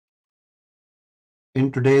In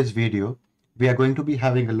today's video, we are going to be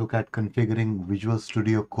having a look at configuring Visual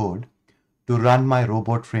Studio Code to run my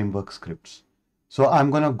robot framework scripts. So I'm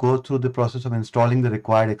going to go through the process of installing the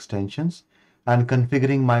required extensions and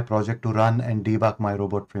configuring my project to run and debug my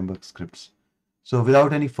robot framework scripts. So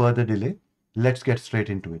without any further delay, let's get straight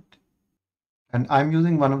into it. And I'm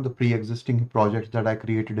using one of the pre-existing projects that I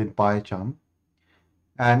created in PyCharm.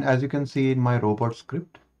 And as you can see in my robot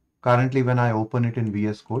script, currently when I open it in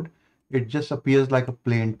VS Code, it just appears like a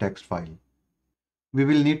plain text file. We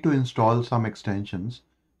will need to install some extensions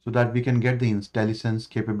so that we can get the Intellisense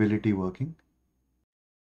capability working.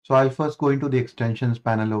 So I'll first go into the extensions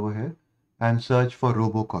panel over here and search for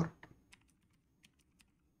Robocorp.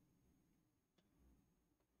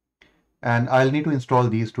 And I'll need to install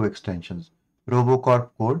these two extensions, Robocorp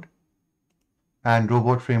Code and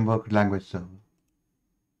Robot Framework Language Server.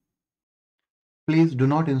 Please do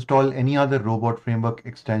not install any other robot framework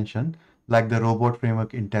extension like the Robot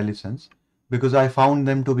Framework Intellisense because I found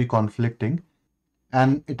them to be conflicting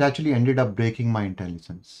and it actually ended up breaking my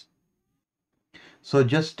Intellisense. So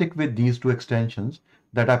just stick with these two extensions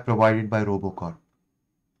that are provided by Robocorp.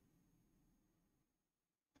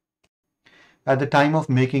 At the time of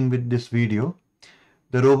making with this video,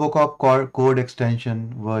 the Robocorp code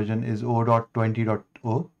extension version is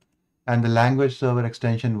 0.20.0 and the language server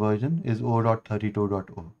extension version is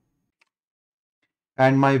 0.32.0.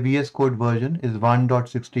 And my VS Code version is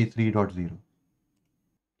 1.63.0.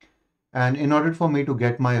 And in order for me to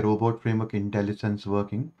get my robot framework Intellisense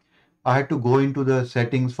working, I had to go into the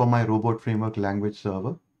settings for my robot framework language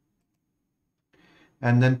server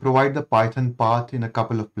and then provide the Python path in a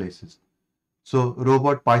couple of places. So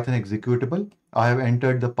robot Python executable, I have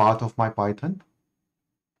entered the path of my Python,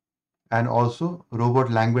 and also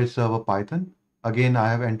robot language server Python, again I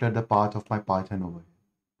have entered the path of my Python over here.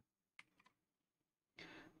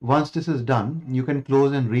 Once this is done, you can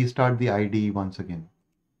close and restart the IDE once again.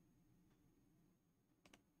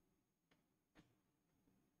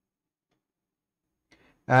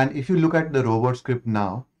 And if you look at the robot script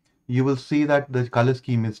now, you will see that the color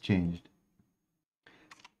scheme is changed.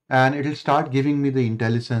 And it will start giving me the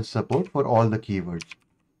Intellisense support for all the keywords.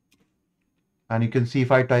 And you can see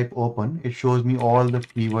if I type open, it shows me all the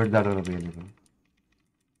keywords that are available.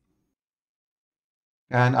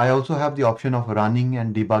 And I also have the option of running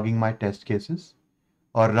and debugging my test cases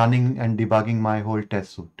or running and debugging my whole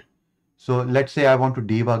test suite. So let's say I want to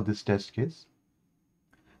debug this test case.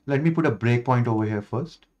 Let me put a breakpoint over here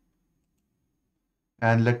first.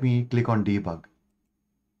 And let me click on debug.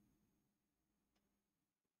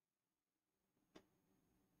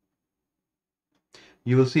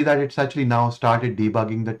 You will see that it's actually now started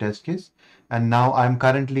debugging the test case. And now I'm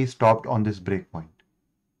currently stopped on this breakpoint.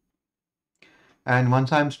 And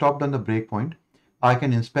once I'm stopped on the breakpoint, I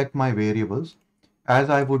can inspect my variables as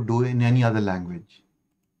I would do in any other language.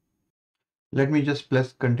 Let me just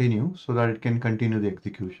press continue so that it can continue the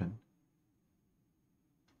execution.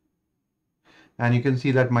 And you can see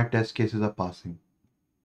that my test cases are passing.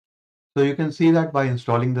 So you can see that by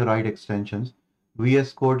installing the right extensions,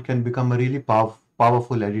 VS Code can become a really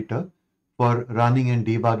powerful editor for running and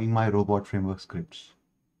debugging my robot framework scripts.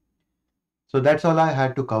 So that's all I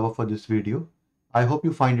had to cover for this video. I hope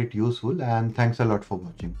you find it useful and thanks a lot for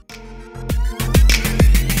watching.